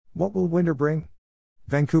What will winter bring?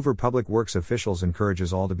 Vancouver Public Works officials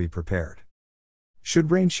encourages all to be prepared.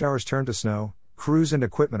 Should rain showers turn to snow, crews and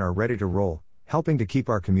equipment are ready to roll, helping to keep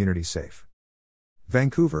our community safe.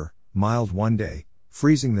 Vancouver, mild one day,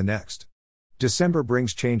 freezing the next. December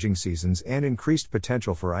brings changing seasons and increased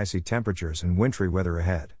potential for icy temperatures and wintry weather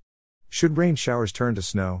ahead. Should rain showers turn to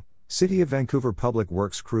snow, City of Vancouver Public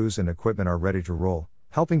Works crews and equipment are ready to roll,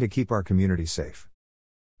 helping to keep our community safe.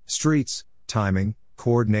 Streets, timing,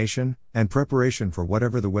 coordination, and preparation for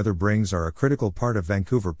whatever the weather brings are a critical part of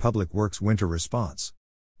Vancouver Public Works' winter response.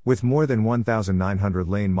 With more than 1,900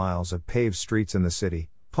 lane miles of paved streets in the city,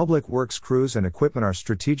 Public Works crews and equipment are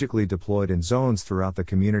strategically deployed in zones throughout the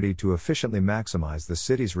community to efficiently maximize the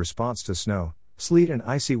city's response to snow, sleet and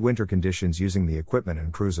icy winter conditions using the equipment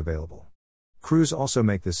and crews available. Crews also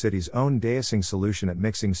make the city's own deicing solution at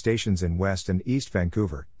mixing stations in West and East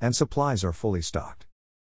Vancouver, and supplies are fully stocked.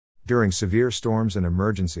 During severe storms and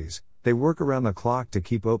emergencies, they work around the clock to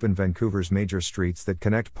keep open Vancouver's major streets that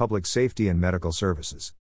connect public safety and medical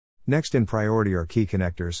services. Next in priority are key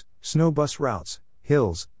connectors, snow bus routes,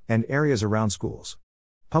 hills, and areas around schools.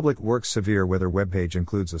 Public Works' severe weather webpage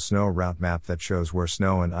includes a snow route map that shows where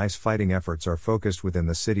snow and ice fighting efforts are focused within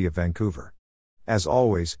the city of Vancouver. As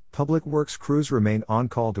always, Public Works crews remain on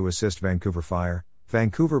call to assist Vancouver Fire,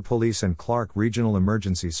 Vancouver Police and Clark Regional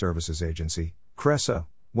Emergency Services Agency, CRESA,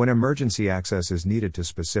 when emergency access is needed to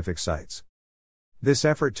specific sites. This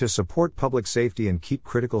effort to support public safety and keep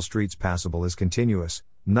critical streets passable is continuous,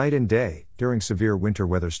 night and day, during severe winter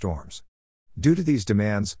weather storms. Due to these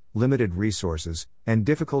demands, limited resources, and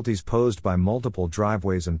difficulties posed by multiple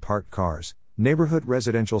driveways and parked cars, neighborhood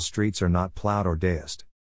residential streets are not plowed or deiced.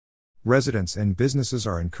 Residents and businesses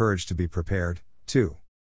are encouraged to be prepared, too.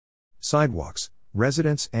 Sidewalks.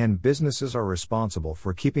 Residents and businesses are responsible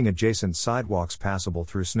for keeping adjacent sidewalks passable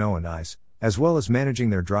through snow and ice, as well as managing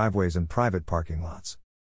their driveways and private parking lots.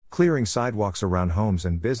 Clearing sidewalks around homes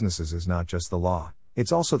and businesses is not just the law,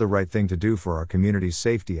 it's also the right thing to do for our community's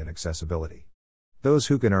safety and accessibility. Those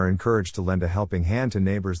who can are encouraged to lend a helping hand to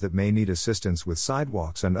neighbors that may need assistance with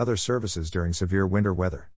sidewalks and other services during severe winter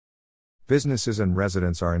weather. Businesses and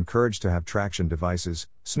residents are encouraged to have traction devices,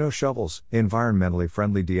 snow shovels, environmentally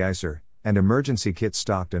friendly de-icer, and emergency kits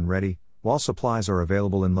stocked and ready, while supplies are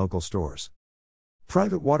available in local stores.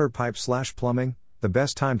 Private water pipes/plumbing. The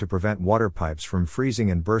best time to prevent water pipes from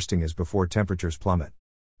freezing and bursting is before temperatures plummet.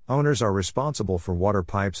 Owners are responsible for water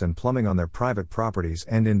pipes and plumbing on their private properties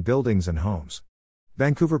and in buildings and homes.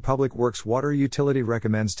 Vancouver Public Works Water Utility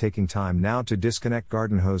recommends taking time now to disconnect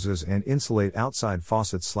garden hoses and insulate outside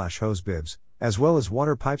faucets/hose bibs, as well as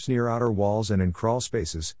water pipes near outer walls and in crawl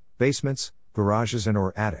spaces, basements, garages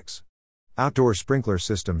and/or attics. Outdoor sprinkler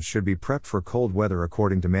systems should be prepped for cold weather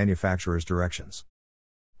according to manufacturer's directions.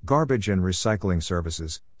 Garbage and recycling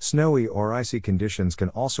services. Snowy or icy conditions can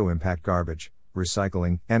also impact garbage,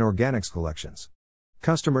 recycling, and organics collections.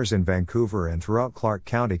 Customers in Vancouver and throughout Clark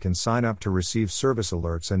County can sign up to receive service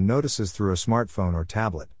alerts and notices through a smartphone or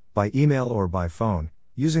tablet, by email or by phone,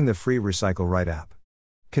 using the free Recycle Right app.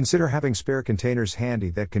 Consider having spare containers handy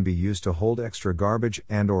that can be used to hold extra garbage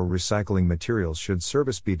and/or recycling materials should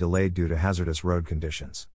service be delayed due to hazardous road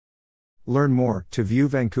conditions. Learn more. To view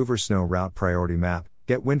Vancouver Snow Route Priority Map,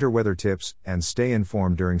 get winter weather tips, and stay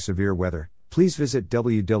informed during severe weather, please visit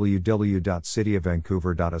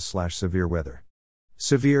www.cityofvancouver.us/severeweather.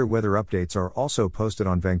 Severe weather updates are also posted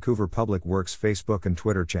on Vancouver Public Works Facebook and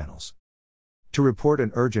Twitter channels. To report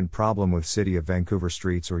an urgent problem with City of Vancouver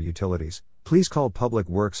streets or utilities, please call Public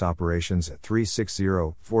Works Operations at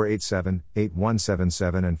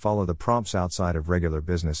 360-487-8177 and follow the prompts outside of regular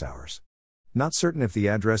business hours. Not certain if the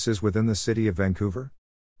address is within the City of Vancouver?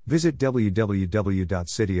 Visit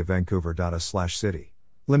www.cityofvancouver.us/city.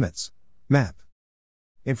 Limits. Map.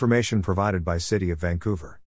 Information provided by City of Vancouver.